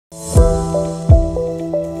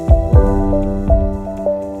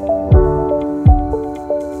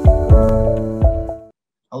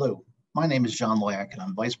name is John Loyack, and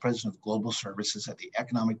I'm Vice President of Global Services at the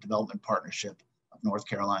Economic Development Partnership of North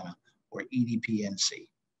Carolina, or EDPNC.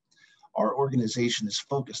 Our organization is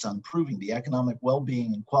focused on improving the economic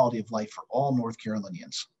well-being and quality of life for all North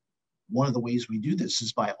Carolinians. One of the ways we do this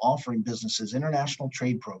is by offering businesses international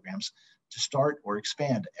trade programs to start or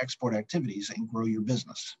expand export activities and grow your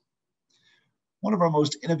business. One of our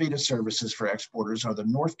most innovative services for exporters are the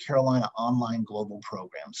North Carolina Online Global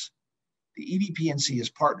Programs. The EDPNC has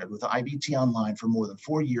partnered with IBT Online for more than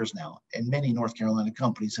 4 years now, and many North Carolina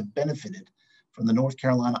companies have benefited from the North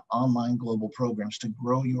Carolina Online Global Programs to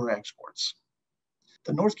grow your exports.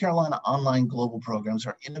 The North Carolina Online Global Programs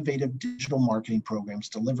are innovative digital marketing programs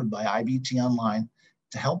delivered by IBT Online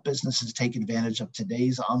to help businesses take advantage of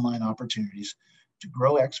today's online opportunities to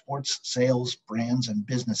grow exports, sales, brands, and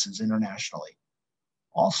businesses internationally.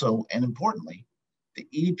 Also, and importantly, the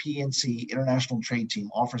EDPNC International Trade Team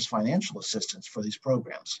offers financial assistance for these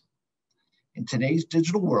programs. In today's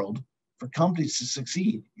digital world, for companies to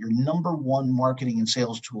succeed, your #1 marketing and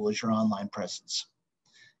sales tool is your online presence.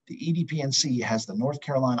 The EDPNC has the North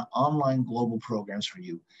Carolina Online Global Programs for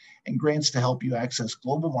you and grants to help you access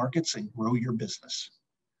global markets and grow your business.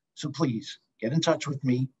 So please get in touch with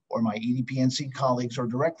me or my EDPNC colleagues or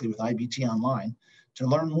directly with IBT Online to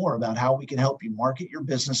learn more about how we can help you market your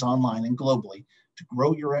business online and globally to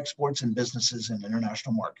grow your exports and businesses in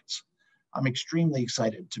international markets. I'm extremely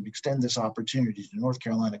excited to extend this opportunity to North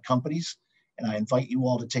Carolina companies, and I invite you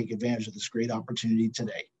all to take advantage of this great opportunity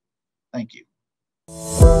today. Thank you.